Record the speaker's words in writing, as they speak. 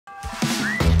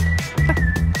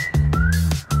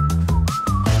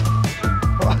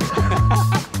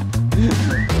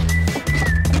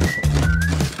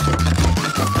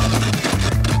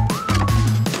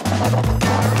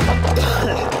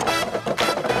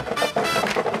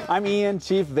I'm Ian,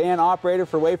 Chief Van Operator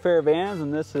for Wayfarer Vans,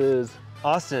 and this is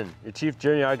Austin, your Chief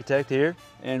Journey Architect here.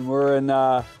 And we're in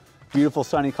beautiful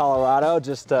sunny Colorado,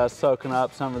 just soaking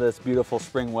up some of this beautiful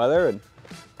spring weather, and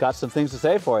got some things to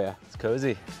say for you. It's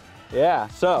cozy. Yeah,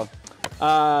 so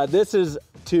this is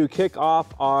to kick off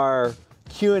our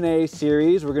Q&A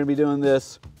series. We're going to be doing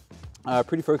this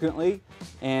pretty frequently,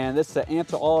 and this is to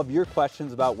answer all of your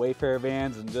questions about Wayfarer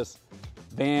Vans and just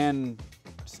van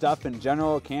stuff in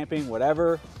general, camping,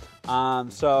 whatever.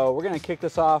 So we're going to kick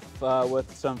this off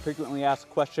with some frequently asked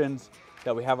questions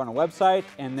that we have on our website,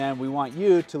 and then we want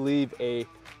you to leave a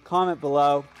comment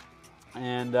below,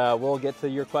 and we'll get to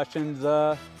your questions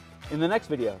in the next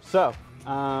video. So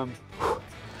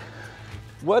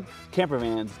what camper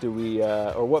vans do we,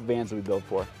 or what vans do we build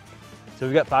for? So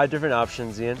we've got 5 different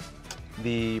options, Ian.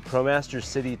 The ProMaster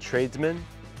City Tradesman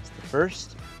is the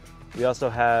first. We also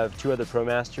have 2 other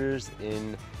ProMasters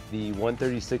in the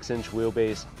 136-inch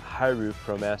wheelbase high roof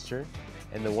ProMaster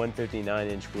and the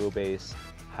 159-inch wheelbase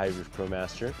high roof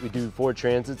ProMaster. We do 4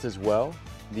 transits as well,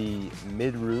 the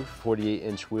mid-roof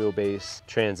 48-inch wheelbase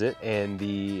Transit and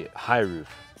the high roof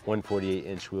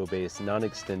 148-inch wheelbase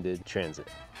non-extended Transit.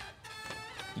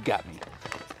 You got me.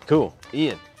 Cool.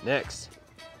 Ian, next.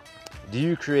 Do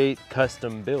you create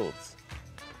custom builds?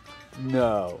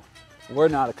 No, we're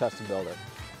not a custom builder.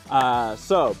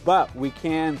 But we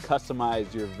can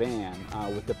customize your van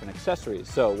with different accessories.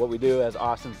 So what we do, as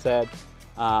Austin said,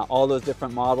 all those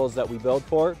different models that we build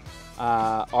for,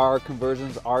 our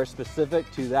conversions are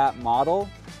specific to that model,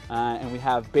 and we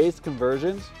have base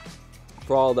conversions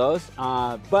for all those,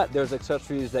 but there's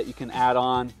accessories that you can add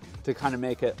on to kind of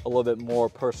make it a little bit more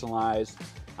personalized.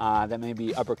 That may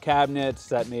be upper cabinets,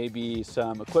 that may be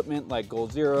some equipment like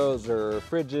Gold Zeros or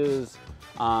fridges,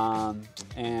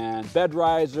 and bed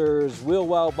risers, wheel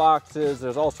well boxes.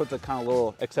 There's all sorts of kind of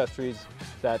little accessories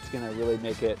that's gonna really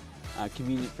make it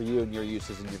convenient for you and your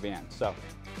uses in your van. So,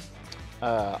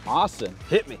 Austin,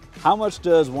 hit me. How much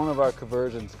does one of our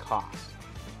conversions cost?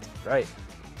 Right.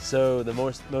 So the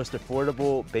most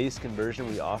affordable base conversion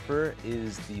we offer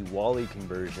is the Wally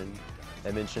conversion.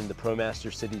 I mentioned the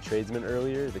ProMaster City Tradesman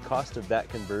earlier. The cost of that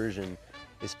conversion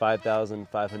is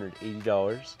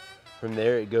 $5,580. From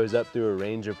there, it goes up through a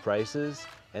range of prices,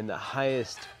 and the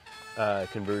highest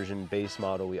conversion base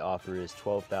model we offer is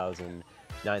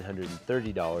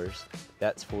 $12,930.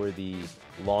 That's for the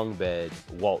long bed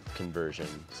Walt conversion.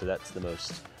 So that's the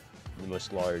most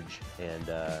large, and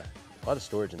a lot of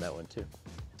storage in that one too.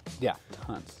 Yeah,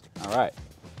 tons. All right.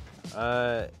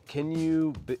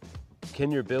 Can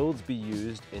your builds be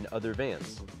used in other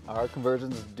vans? Our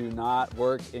conversions do not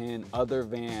work in other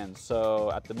vans. So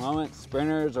at the moment,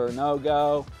 Sprinters are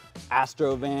no-go,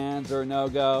 Astro Vans are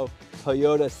no-go,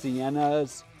 Toyota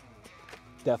Siennas,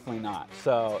 definitely not.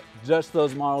 So just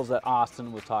those models that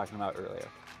Austin was talking about earlier.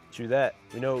 True that.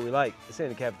 We know what we like. This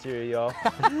ain't a cafeteria, y'all.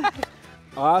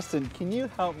 Austin, can you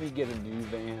help me get a new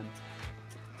van?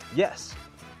 Yes,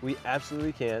 we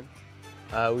absolutely can.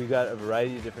 We've got a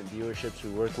variety of different dealerships we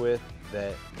work with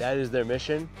that is their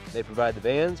mission. They provide the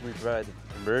vans, we provide the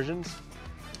conversions,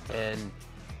 and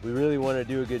we really want to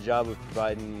do a good job of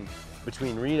providing,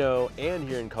 between Reno and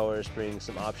here in Colorado Springs,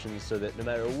 some options so that no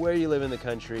matter where you live in the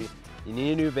country, you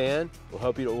need a new van, we'll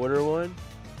help you to order one,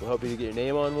 we'll help you to get your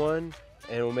name on one,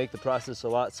 and we'll make the process a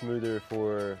lot smoother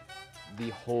for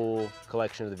the whole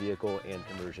collection of the vehicle and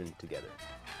conversion together.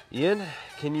 Ian,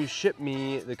 can you ship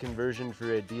me the conversion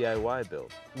for a DIY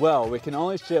build? Well, we can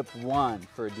only ship one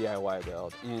for a DIY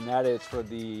build, and that is for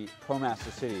the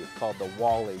ProMaster City. It's called the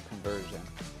Wally conversion.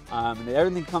 And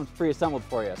everything comes pre-assembled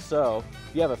for you. So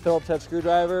if you have a Phillips head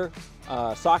screwdriver,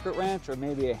 a socket wrench, or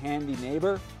maybe a handy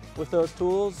neighbor with those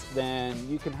tools, then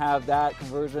you can have that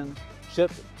conversion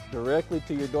shipped directly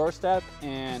to your doorstep,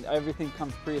 and everything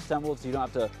comes pre-assembled, so you don't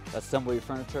have to assemble your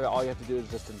furniture. All you have to do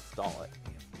is just install it.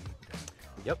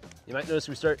 Yep. You might notice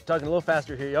we start talking a little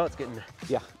faster here, y'all. It's getting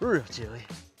real chilly.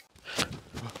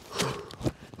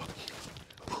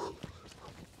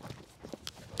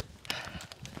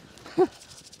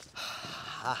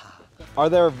 Are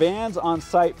there vans on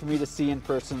site for me to see in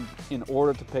person in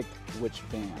order to pick which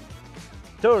van?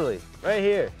 Totally. Right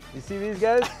here. You see these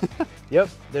guys? Yep.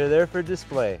 They're there for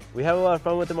display. We have a lot of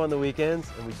fun with them on the weekends,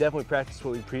 and we definitely practice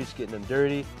what we preach, getting them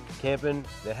dirty, camping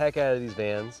the heck out of these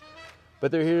vans.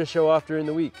 But they're here to show off during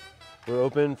the week. We're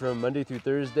open from Monday through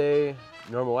Thursday,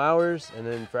 normal hours, and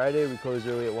then Friday we close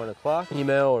early at 1 o'clock.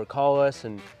 Email or call us,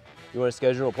 and you want to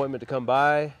schedule an appointment to come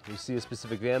by, you see a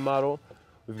specific van model.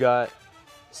 We've got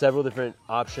several different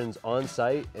options on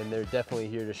site, and they're definitely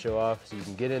here to show off, so you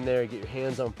can get in there, get your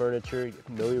hands on furniture, get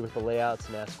familiar with the layouts,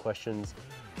 and ask questions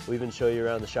We'll even show you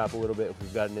around the shop a little bit if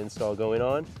we've got an install going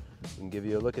on. We can give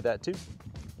you a look at that too.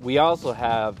 We also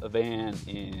have a van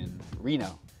in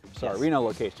Reno, so our Yes. Reno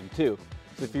location too.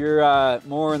 So if you're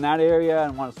more in that area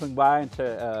and want to swing by and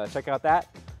to check out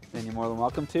that, then you're more than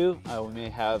welcome to. We may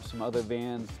have some other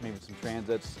vans, maybe some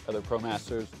Transits, other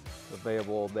ProMasters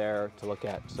available there to look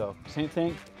at. So same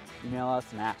thing, email us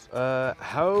and ask.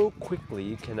 How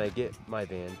quickly can I get my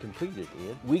van completed,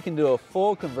 Ian? We can do a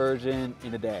full conversion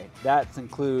in a day. That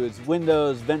includes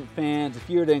windows, vent fans. If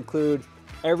you were to include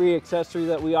every accessory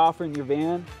that we offer in your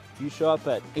van, you show up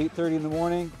at 8:30 in the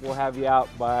morning, we'll have you out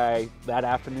by that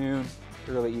afternoon,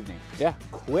 early evening. Yeah,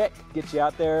 quick, get you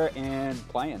out there and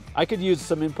playing. I could use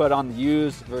some input on the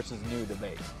used versus new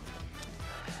debate.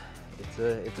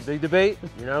 It's a big debate.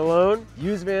 You're not alone.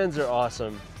 Used vans are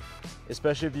awesome,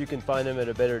 especially if you can find them at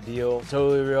a better deal.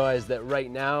 Totally realize that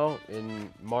right now in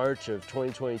March of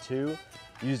 2022,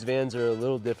 used vans are a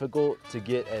little difficult to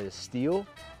get at a steal,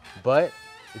 but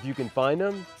if you can find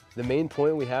them, the main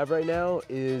point we have right now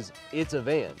is it's a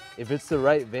van. If it's the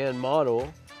right van model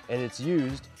and it's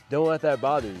used, don't let that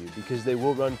bother you because they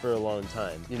will run for a long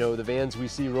time. You know, the vans we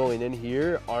see rolling in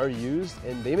here are used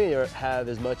and they may have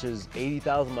as much as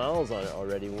 80,000 miles on it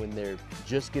already when they're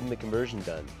just getting the conversion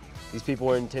done. These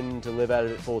people are intending to live out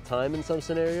of it full time in some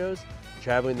scenarios,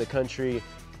 traveling the country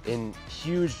in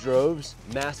huge droves,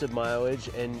 massive mileage,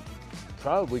 and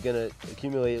probably gonna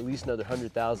accumulate at least another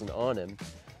 100,000 on him.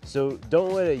 So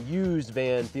don't let a used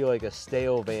van feel like a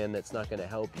stale van that's not gonna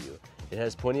help you. It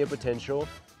has plenty of potential.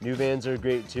 New vans are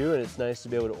great too, and it's nice to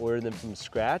be able to order them from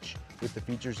scratch with the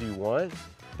features you want.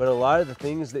 But a lot of the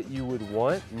things that you would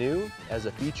want new as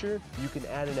a feature, you can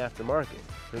add in aftermarket.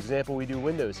 For example, we do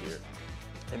windows here,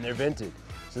 and they're vented,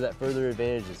 so that further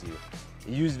advantages you.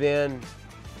 A used van,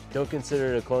 don't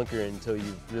consider it a clunker until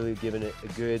you've really given it a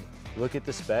good look at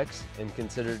the specs and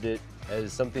considered it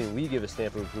as something we give a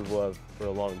stamp of approval of for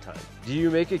a long time. Do you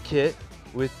make a kit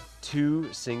with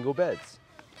 2 single beds?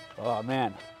 Oh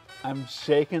man, I'm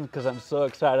shaking because I'm so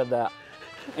excited to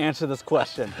answer this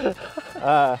question.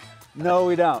 No,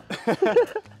 we don't.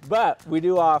 But we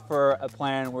do offer a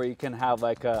plan where you can have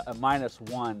like a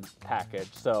 -1 package.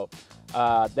 So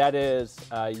that is,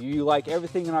 you like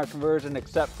everything in our conversion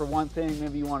except for one thing,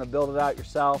 maybe you want to build it out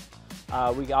yourself.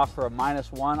 We offer a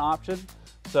 -1 option.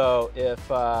 So if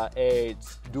a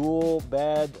dual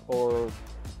bed or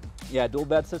dual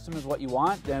bed system is what you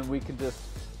want, then we can just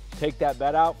take that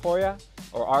bed out for you,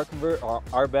 or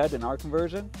our bed in our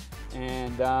conversion,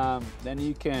 and then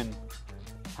you can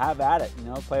have at it. You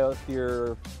know, play with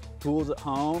your tools at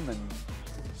home and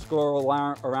scroll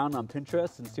around on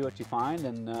Pinterest and see what you find,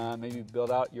 and maybe build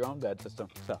out your own bed system.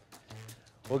 So.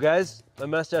 Well, guys, my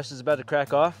mustache is about to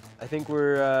crack off. I think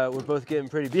we're both getting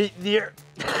pretty beat here.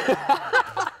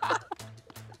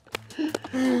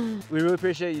 We really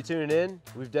appreciate you tuning in.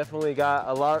 We've definitely got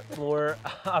a lot more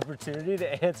opportunity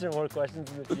to answer more questions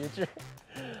in the future.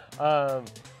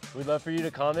 We'd love for you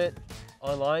to comment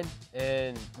online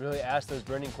and really ask those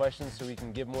burning questions so we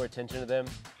can give more attention to them.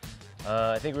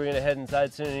 I think we're gonna head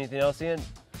inside soon. Anything else, Ian?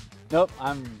 Nope,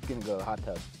 I'm gonna go hot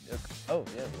tub. Oh,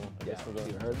 yeah, well, I guess we're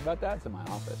going. You heard about that? It's in my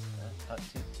office.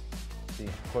 See,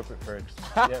 corporate perks.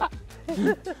 Yep.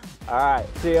 All right,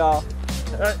 see y'all.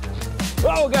 All right.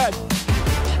 Oh, good.